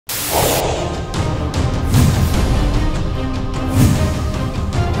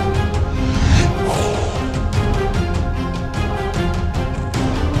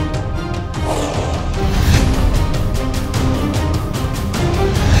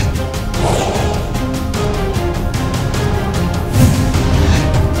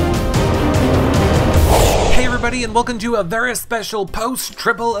and welcome to a very special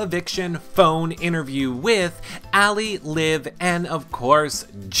post-triple eviction phone interview with Allie, Liv, and of course,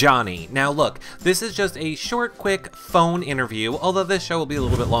 Johnny. Now look, this is just a short, quick phone interview, although this show will be a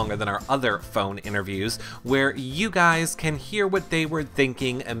little bit longer than our other phone interviews, where you guys can hear what they were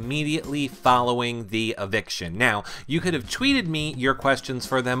thinking immediately following the eviction. Now, you could have tweeted me your questions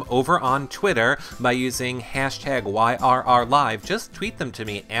for them over on Twitter by using hashtag YRRLive. Just tweet them to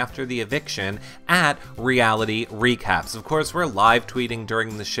me after the eviction at Reality Recaps. Of course, we're live tweeting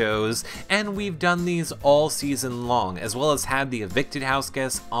during the shows, and we've done these all season long, as well as had the evicted house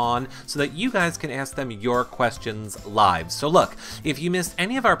guests on so that you guys can ask them your questions live. So look, if you missed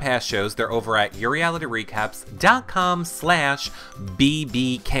any of our past shows, they're over at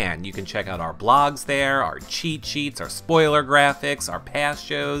yourrealityrecaps.com/bbcan. You can check out our blogs there, our cheat sheets, our spoiler graphics, our past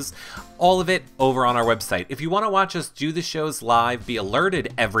shows, all of it over on our website. If you want to watch us do the shows live, be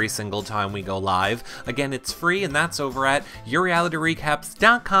alerted every single time we go live, again, it's free, and that's over at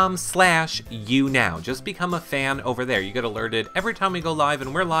yourrealityrecaps.com/younow. Just become a fan over there. You get alerted every time we go live,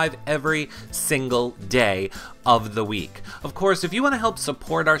 and we're live every single day of the week. Of course, if you want to help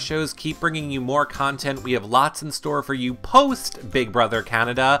support our shows, keep bringing you more content, we have lots in store for you post Big Brother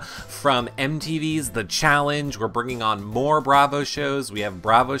Canada. From MTV's The Challenge, we're bringing on more Bravo shows. We have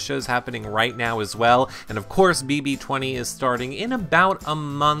Bravo shows happening right now as well. And of course, BB20 is starting in about a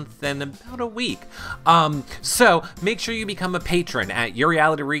month and about a week. So make sure you become a patron at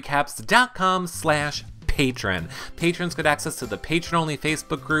yourrealityrecaps.com/patron. Patrons get access to the patron-only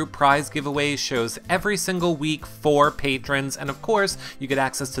Facebook group, prize giveaways, shows every single week for patrons, and of course, you get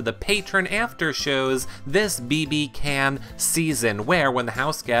access to the patron after shows this BB Can season, where when the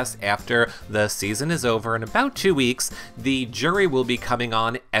house guests, after the season is over in about 2 weeks, the jury will be coming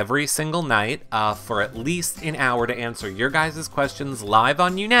on every single night for at least an hour to answer your guys' questions live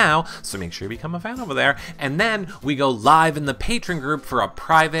on You Now, so make sure you become a fan over there. And then we go live in the patron group for a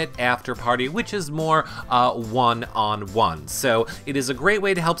private after party, which is more one-on-one. So it is a great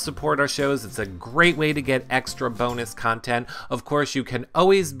way to help support our shows. It's a great way to get extra bonus content. Of course, you can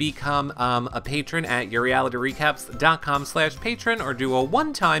always become a patron at yourrealityrecaps.com/patron or do a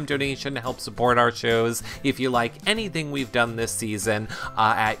one-time donation to help support our shows if you like anything we've done this season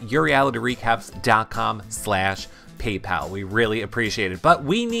at yourrealityrecaps.com/PayPal. We really appreciate it. But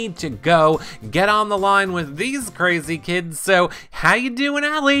we need to go get on the line with these crazy kids. So how you doing,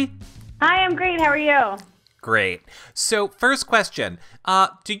 Allie? Hi, I'm great. How are you? Great. So first question,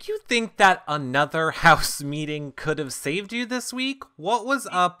 do you think that another house meeting could have saved you this week? What was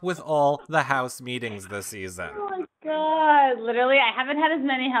up with all the house meetings this season? Oh my God. Literally, I haven't had as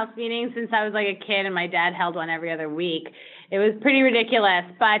many house meetings since I was like a kid, and my dad held one every other week. It was pretty ridiculous,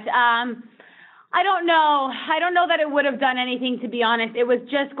 but I don't know. I don't know that it would have done anything, to be honest. It was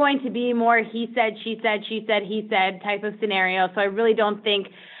just going to be more he said, she said, she said, he said type of scenario. So I really don't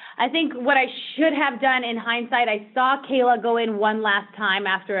think. I think what I should have done in hindsight, I saw Kayla go in one last time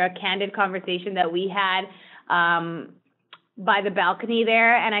after a candid conversation that we had by the balcony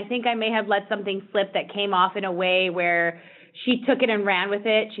there. And I think I may have let something slip that came off in a way where she took it and ran with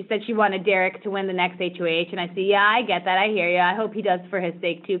it. She said she wanted Derek to win the next HOH. And I said, yeah, I get that. I hear you. I hope he does for his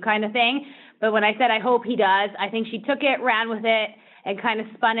sake too, kind of thing. But when I said I hope he does, I think she took it, ran with it, and kind of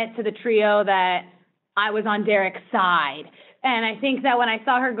spun it to the trio that I was on Derek's side. And I think that when I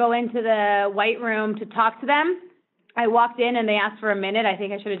saw her go into the white room to talk to them, I walked in and they asked for a minute. I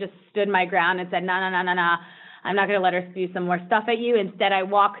think I should have just stood my ground and said, no. I'm not going to let her spew some more stuff at you. Instead, I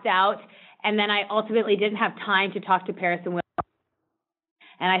walked out, and then I ultimately didn't have time to talk to Paris and Will.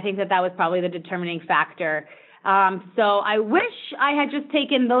 And I think that that was probably the determining factor. So I wish I had just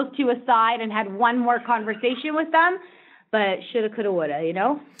taken those two aside and had one more conversation with them, but shoulda, coulda, woulda, you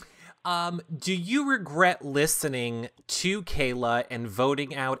know? Do you regret listening to Kayla and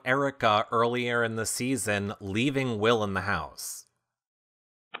voting out Erica earlier in the season, leaving Will in the house?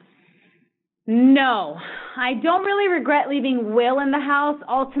 No, I don't really regret leaving Will in the house.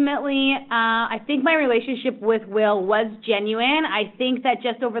 Ultimately, I think my relationship with Will was genuine. I think that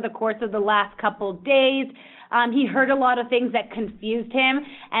just over the course of the last couple days, he heard a lot of things that confused him,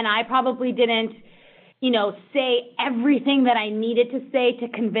 and I probably didn't say everything that I needed to say to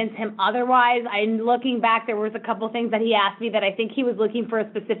convince him otherwise. Looking back, there was a couple things that he asked me that I think he was looking for a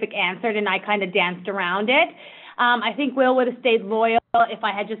specific answer, and I kind of danced around it. I think Will would have stayed loyal if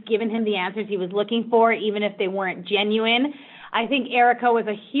I had just given him the answers he was looking for, even if they weren't genuine. I think Erica was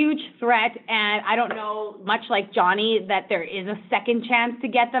a huge threat, and I don't know, much like Johnny, that there is a second chance to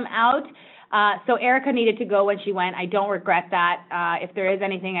get them out. So Erica needed to go when she went. I don't regret that. If there is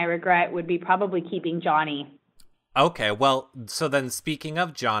anything I regret, would be probably keeping Johnny. Okay, well, so then speaking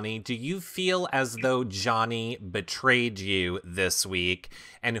of Johnny, do you feel as though Johnny betrayed you this week?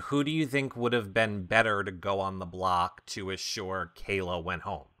 And who do you think would have been better to go on the block to assure Kayla went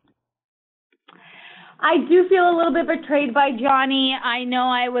home? I do feel a little bit betrayed by Johnny. I know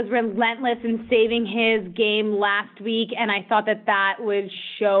I was relentless in saving his game last week, and I thought that that would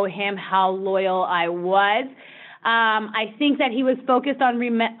show him how loyal I was. I think that he was focused on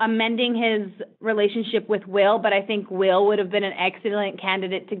amending his relationship with Will, but I think Will would have been an excellent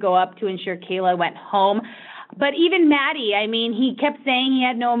candidate to go up to ensure Kayla went home. But even Maddie, I mean, he kept saying he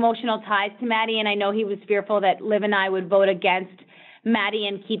had no emotional ties to Maddie, and I know he was fearful that Liv and I would vote against Maddie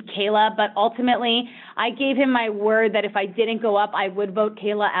and keep Kayla, but ultimately I gave him my word that if I didn't go up, I would vote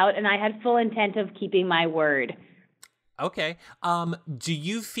Kayla out, and I had full intent of keeping my word. Okay. Do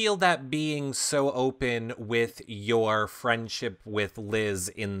you feel that being so open with your friendship with Liv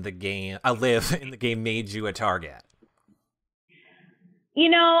in the game made you a target? You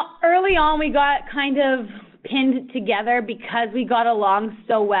know, early on we got kind of pinned together because we got along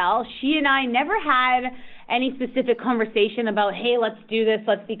so well. She and I never had any specific conversation about, hey, let's do this,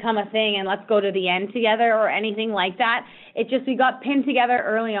 let's become a thing, and let's go to the end together or anything like that. It just, we got pinned together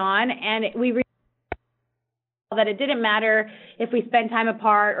early on, and we realized that it didn't matter if we spent time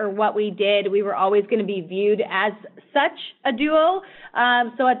apart or what we did. We were always going to be viewed as such a duo.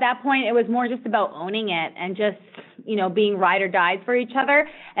 So at that point, it was more just about owning it and just, you know, being ride or dies for each other.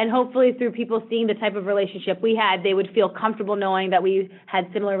 And hopefully through people seeing the type of relationship we had, they would feel comfortable knowing that we had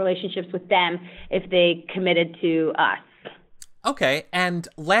similar relationships with them if they committed to us. Okay, and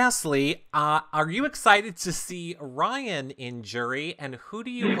lastly, are you excited to see Ryan in jury, and who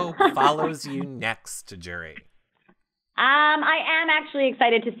do you hope follows you next to jury? I am actually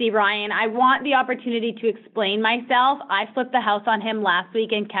excited to see Ryan. I want the opportunity to explain myself. I flipped the house on him last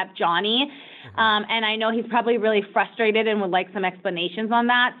week and kept Johnny. And I know he's probably really frustrated and would like some explanations on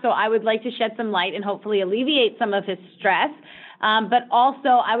that. So I would like to shed some light and hopefully alleviate some of his stress. But also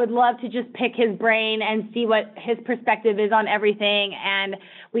I would love to just pick his brain and see what his perspective is on everything. And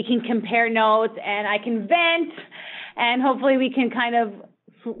we can compare notes and I can vent and hopefully we can kind of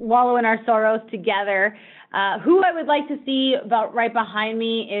wallow in our sorrows together. Who I would like to see about right behind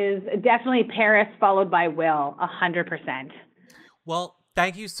me is definitely Paris, followed by Will, 100%. Well,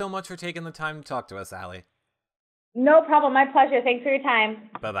 thank you so much for taking the time to talk to us, Allie. No problem. My pleasure. Thanks for your time.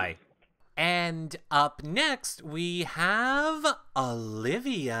 Bye-bye. And up next, we have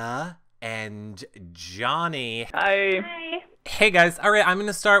Olivia and Johnny. Hi. Hi. Hey, guys. All right, I'm going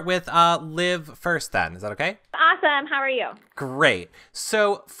to start with Liv first then. Is that okay? Awesome. How are you? Great.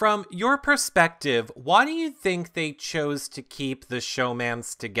 So, from your perspective, why do you think they chose to keep the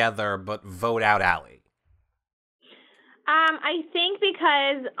showmans together but vote out Allie? I think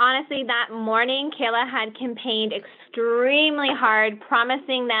because, honestly, that morning, Kayla had campaigned extremely hard,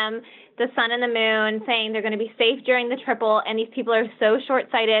 promising them the sun and the moon, saying they're going to be safe during the triple, and these people are so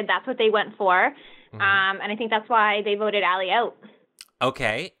short-sighted, that's what they went for. And I think that's why they voted Allie out.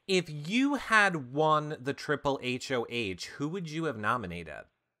 Okay. If you had won the triple HOH, who would you have nominated?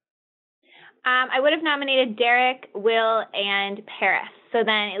 I would have nominated Derek, Will, and Paris. So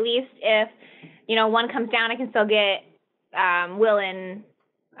then at least if, you know, one comes down, I can still get Will and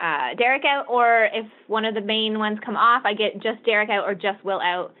Derek out. Or if one of the main ones come off, I get just Derek out or just Will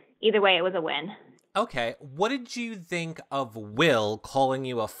out. Either way, it was a win. Okay. What did you think of Will calling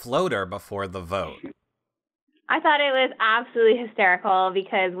you a floater before the vote? I thought it was absolutely hysterical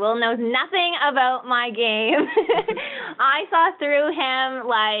because Will knows nothing about my game. I saw through him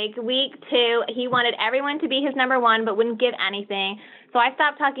like week 2. He wanted everyone to be his number one but wouldn't give anything. So I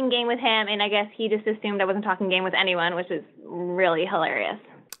stopped talking game with him, and I guess he just assumed I wasn't talking game with anyone, which is really hilarious.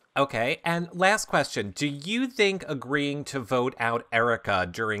 Okay, and last question. Do you think agreeing to vote out Erica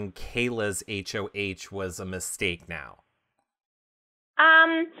during Kayla's HOH was a mistake now?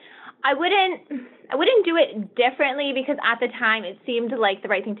 I wouldn't do it differently because at the time it seemed like the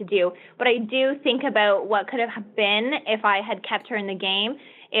right thing to do. But I do think about what could have been if I had kept her in the game.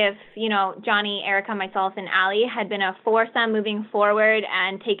 If, you know, Johnny, Erica, myself, and Allie had been a foursome moving forward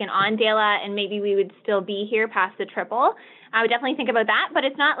and taken on Dela, and maybe we would still be here past the triple. I would definitely think about that, but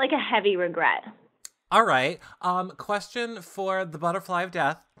it's not like a heavy regret. All right. Question for the Butterfly of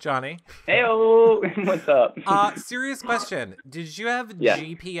Death, Johnny. Heyo, what's up? Serious question. Did you have Yeah.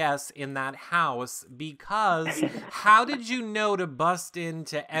 GPS in that house? Because how did you know to bust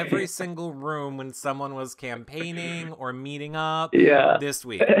into every single room when someone was campaigning or meeting up this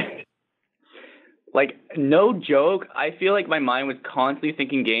week? Like, no joke, I feel like my mind was constantly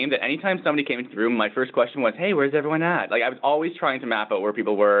thinking game, that anytime somebody came into the room, my first question was, hey, where's everyone at? Like, I was always trying to map out where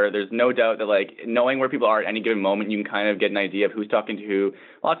people were. There's no doubt that, like, knowing where people are at any given moment, you can kind of get an idea of who's talking to who.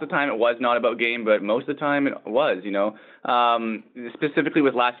 Lots of the time it was not about game, but most of the time it was, you know. Specifically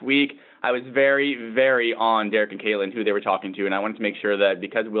with last week, I was very, very on Derek and Kayla and who they were talking to, and I wanted to make sure that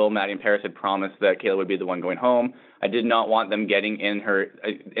because Will, Maddie, and Paris had promised that Kayla would be the one going home, I did not want them getting in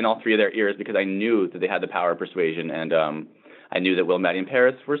all three of their ears, because I knew that they had the power of persuasion, and I knew that Will, Maddie, and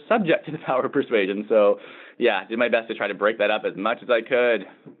Paris were subject to the power of persuasion. So, yeah, did my best to try to break that up as much as I could.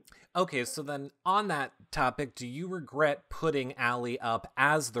 Okay, so then on that topic, do you regret putting Allie up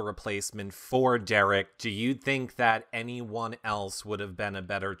as the replacement for Derek? Do you think that anyone else would have been a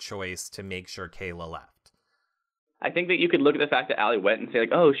better choice to make sure Kayla left? I think that you could look at the fact that Allie went and say,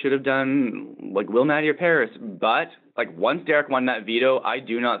 like, oh, should have done, like, Will, Maddie, or Paris. But, like, once Derek won that veto, I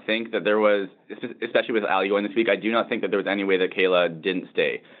do not think that there was, especially with Allie going this week, I do not think that there was any way that Kayla didn't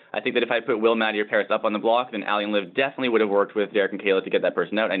stay. I think that if I put Will, Maddie, or Paris up on the block, then Allie and Liv definitely would have worked with Derek and Kayla to get that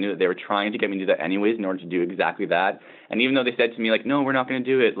person out. I knew that they were trying to get me to do that anyways in order to do exactly that. And even though they said to me, like, no, we're not going to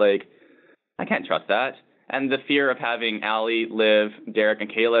do it, like, I can't trust that. And the fear of having Allie, Liv, Derek, and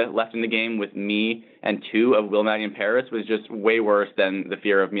Kayla left in the game with me and two of Will, Maddie, and Paris was just way worse than the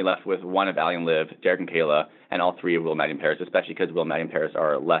fear of me left with one of Allie and Liv, Derek and Kayla, and all three of Will, Maddie, and Paris, especially because Will, Maddie, and Paris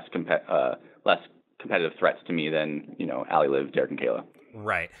are less competitive threats to me than, you know, Allie, Liv, Derek, and Kayla.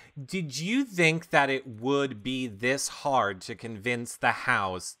 Right. Did you think that it would be this hard to convince the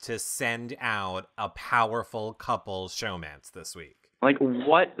house to send out a powerful couple showmance this week? Like,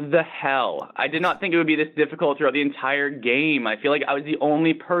 what the hell? I did not think it would be this difficult throughout the entire game. I feel like I was the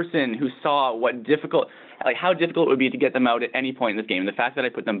only person who saw how difficult it would be to get them out at any point in this game. And the fact that I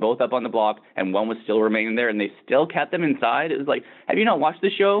put them both up on the block and one was still remaining there and they still kept them inside, it was like, have you not watched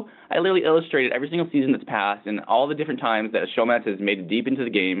the show? I literally illustrated every single season that's passed and all the different times that a showmance has made it deep into the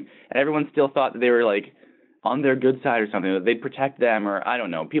game, and everyone still thought that they were, like, on their good side or something, that they'd protect them, or I don't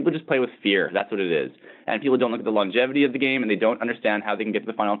know. People just play with fear. That's what it is. And people don't look at the longevity of the game, and they don't understand how they can get to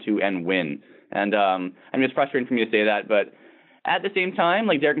the final two and win. And I mean, it's frustrating for me to say that, but at the same time,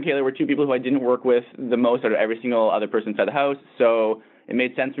 like, Derek and Kayla were two people who I didn't work with the most out of every single other person inside the house, so it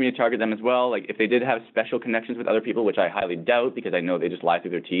made sense for me to target them as well. Like, if they did have special connections with other people, which I highly doubt, because I know they just lie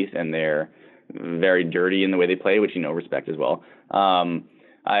through their teeth and they're very dirty in the way they play, which, you know, respect as well.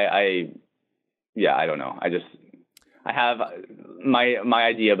 Yeah, I don't know. I have my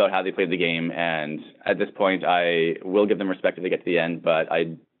idea about how they played the game, and at this point, I will give them respect if they get to the end, but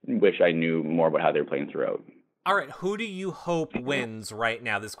I wish I knew more about how they were playing throughout. All right, who do you hope wins right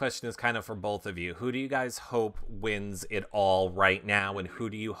now? This question is kind of for both of you. Who do you guys hope wins it all right now, and who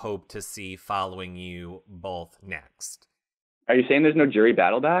do you hope to see following you both next? Are you saying there's no jury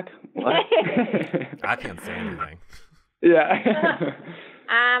battle back? What? I can't say anything. Yeah.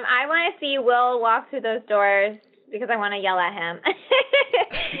 I want to see Will walk through those doors because I want to yell at him.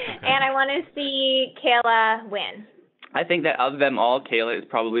 And I want to see Kayla win. I think that of them all, Kayla is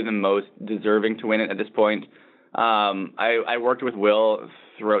probably the most deserving to win it at this point. I worked with Will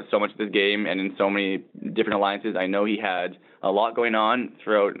throughout so much of this game and in so many different alliances. I know he had a lot going on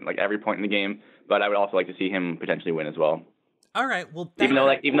throughout, like, every point in the game, but I would also like to see him potentially win as well. All right. Well, even though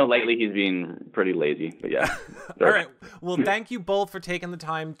lately he's been pretty lazy, but yeah. All right. Well, thank you both for taking the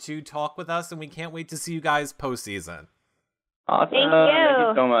time to talk with us, and we can't wait to see you guys postseason. Awesome. Thank you. Thank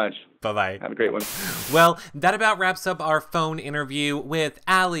you so much. Bye-bye. Have a great one. Well, that about wraps up our phone interview with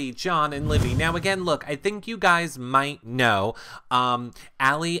Allie, John, and Livy. Now, again, look, I think you guys might know,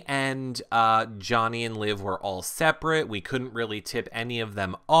 Allie and Johnny and Liv were all separate. We couldn't really tip any of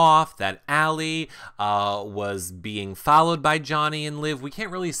them off. That Allie was being followed by Johnny and Liv. We can't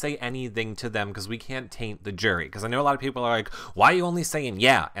really say anything to them because we can't taint the jury. Because I know a lot of people are like, why are you only saying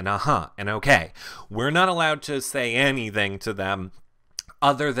yeah and uh-huh and okay? We're not allowed to say anything to them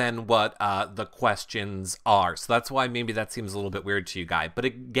other than what the questions are. So that's why maybe that seems a little bit weird to you guys. But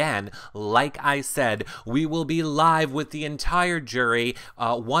again, like I said, we will be live with the entire jury,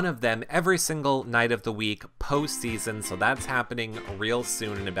 one of them every single night of the week postseason. So that's happening real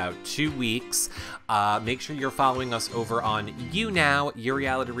soon in about 2 weeks. Make sure you're following us over on YouNow,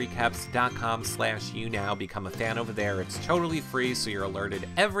 YouRealityRecaps.com/YouNow. Become a fan over there. It's totally free, so you're alerted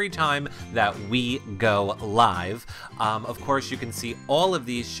every time that we go live. Of course, you can see all of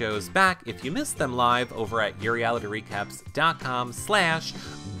these shows back if you missed them live over at YouRealityRecaps.com/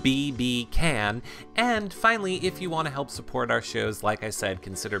 BBCan. And finally, if you want to help support our shows, like I said,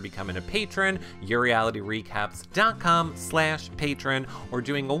 consider becoming a patron, yourrealityrecaps.com/patron, or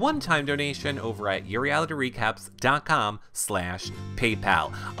doing a one-time donation over at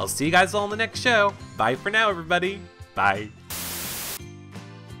yourrealityrecaps.com/PayPal. I'll see you guys all in the next show. Bye for now, everybody. Bye.